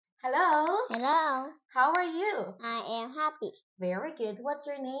Hello, Hello, how are you? I am happy. Very good. What's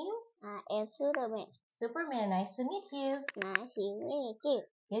your name? I am Superman. Superman, nice to meet you. Nice to meet you.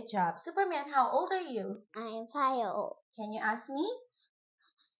 Good job. Superman, how old are you? I am 5 years old. Can you ask me?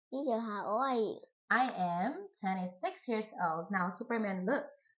 Teacher, how old are you? I am 26 years old. Now, Superman, look.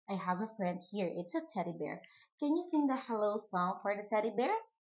 I have a friend here. It's a teddy bear. Can you sing the hello song for the teddy bear?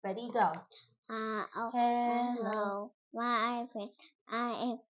 Ready, go. Hello, my friend. I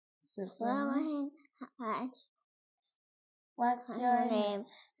am Superman. Superman. What's your name?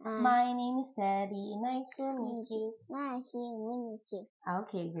 My name is Teddy. Nice to meet you. Nice to meet you.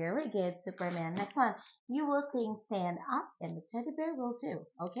 Okay, very good, Superman. Next one. You will sing stand up and the teddy bear will do.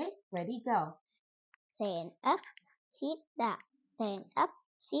 Okay, ready, go. Stand up, sit down. Stand up,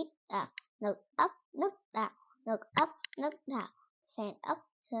 sit down. Look up, look down. Look up, look down. Stand up,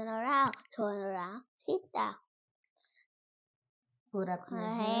 turn around, sit down. Put up your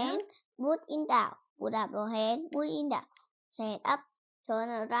Hand, put in down. Put up your hand, put in down. Stand up, turn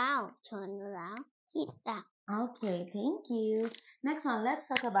around, sit down. Okay, thank you. Next one, let's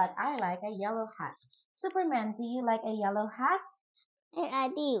talk about I like a yellow hat. Superman, do you like a yellow hat? Yes, I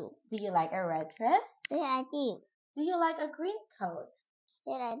do. Do you like a red dress? Yes, I do. Do you like a green coat?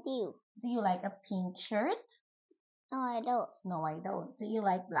 Yes, I do. Do you like a pink shirt? No, I don't. No, I don't. Do you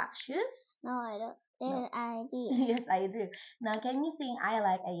like black shoes? No, I don't. Yes, No. I do. Yes, I do. Now, can you sing I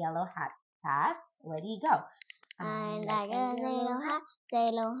like a yellow hat? Fast. Ready, go. I like a yellow hat,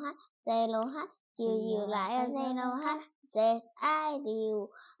 yellow hat, yellow hat. Do you like a yellow hat? Yes, I do.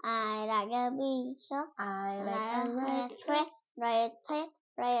 I like a pink shirt. I like like a red dress, red dress,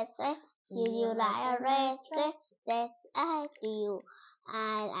 red dress. Do you like a red dress? Yes, I do.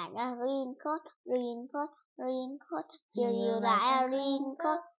 I like a green coat, green coat, green coat. Do you like a green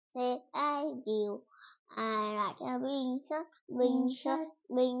coat? Yes, I do. I like a pink shirt, pink shirt,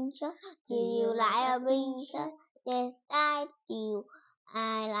 pink shirt. Do you like a pink shirt? Yes, I do.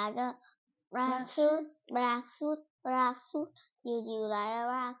 I like a black suit, black suit, black suit. Do you like a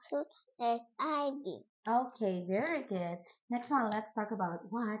black suit? Yes, I do. Okay, very good. Next one, let's talk about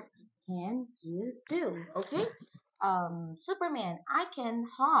what can you do? Okay. Superman, I can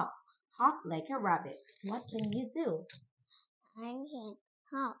hop like a rabbit. What can you do? I can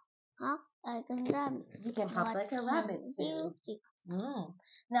hop like a rabbit. You can hop What like a can rabbit you too. do?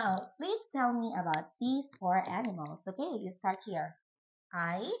 Now, please tell me about these four animals. Okay, you start here.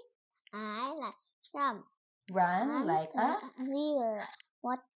 I like jump. run like a river.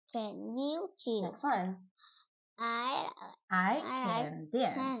 What can you do? Next one. I can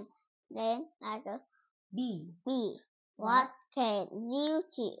dance. Then like a B. What can you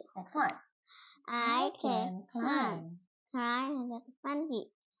do? Next one. I can climb. climb like a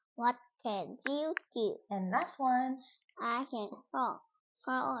monkey. What can you do? And last one. I can fall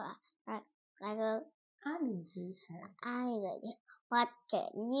like a alligator. What can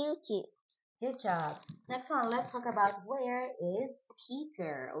you do? Good job. Next one, let's talk about where is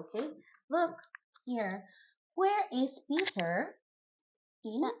Peter, okay? Look here. Where is Peter?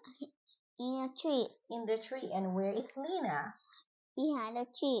 In a tree. In the tree. And where is Lena? Behind the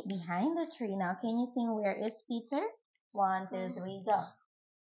tree. Behind the tree. Now, can you sing Where is Peter? 1, 2, 3, go.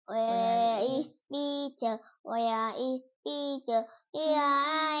 Where is Peter? Where is Peter? Here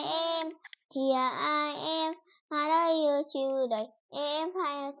I am. Here I am. How are you today? I am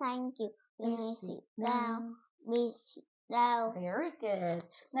fine, thank you. Please sit down. Please sit down. Very good.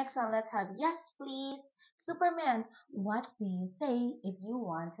 Next one, let's have yes, please. Superman, what do you say if you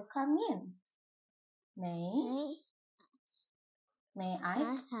want to come in? May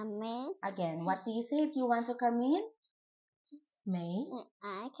I come in? Again, what do you say if you want to come in? May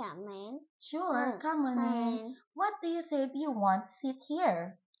I come in? Sure, come on in. What do you say if you want to sit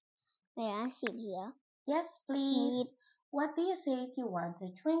here? May I sit here? Yes, please. What do you say if you want to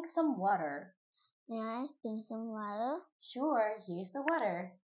drink some water? May I drink some water? Sure, here's the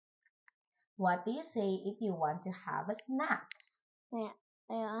water. What do you say if you want to have a snack? May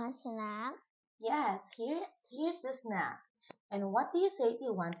I snack? Yes, here's the snack. And what do you say if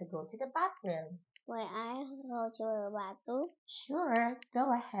you want to go to the bathroom? May I go to the bathroom? Sure,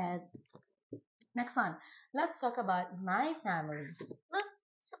 go ahead. Next one, let's talk about my family. Look,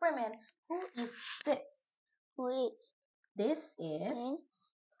 Superman, who is this? This is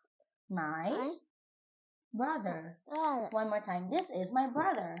my brother. One more time, this is my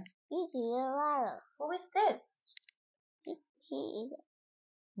brother. This is your brother. Who is this? He is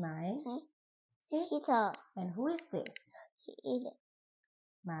my sister. And who is this? He is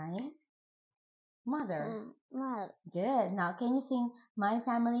my mother. Mother. Good. Now, can you sing my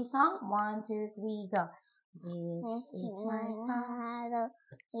family song? 1, 2, 3, go. This is my father.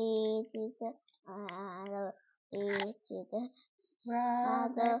 He is a father. He is a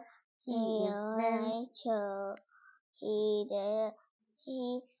Brother, he is very nature. He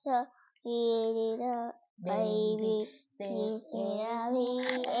is a baby. This This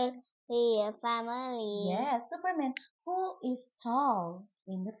is we a family. yes, Superman. Who is tall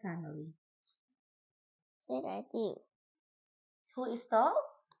in the family? That I do. Who is tall?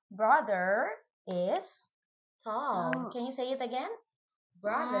 Brother is tall. Oh. Can you say it again?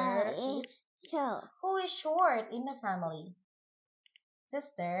 Brother is tall. Who is short in the family?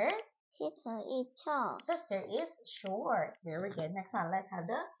 Sister. Sister is tall. Sister is short. Very good. Next one. Let's have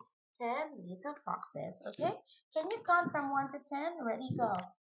the 10 little foxes. Okay? Can you count from 1 to 10? Ready, go.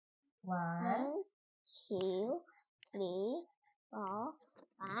 1, 2, 3, 4,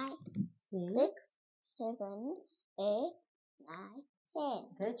 5, 6, 7, 8, 9, 10.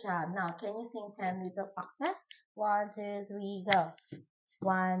 Good job. Now, can you sing 10 little foxes? 1, 2, 3, go.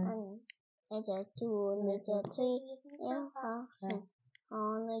 1, little 2, little 3, little foxes.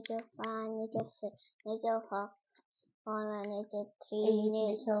 4, little 5, little 6, little fox. 4, little 3,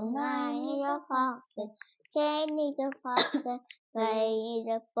 little 9, little foxes. 10 little foxes. Play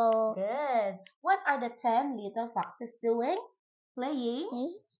the ball. Good. What are the 10 little foxes doing?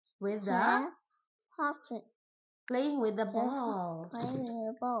 Playing with the foxes. playing with the ball. Playing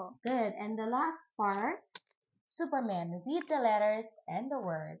with the ball. Good. And the last part, Superman. Read the letters and the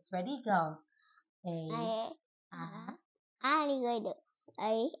words. Ready, go. A, alligator.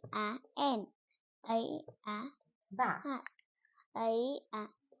 A-A-N. A-A. Back. A-A.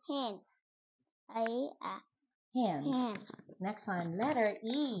 Hand. A-A. Hand. Next one, letter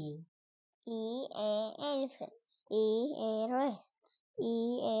E. E-A. Elephant. E-A. Race.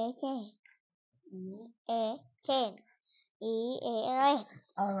 E-A. Chain. E-A. Chain. E-A. Red.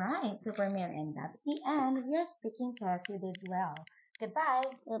 All right, Superman, and that's the end of your speaking test. You did well. Goodbye.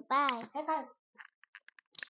 Goodbye. High five.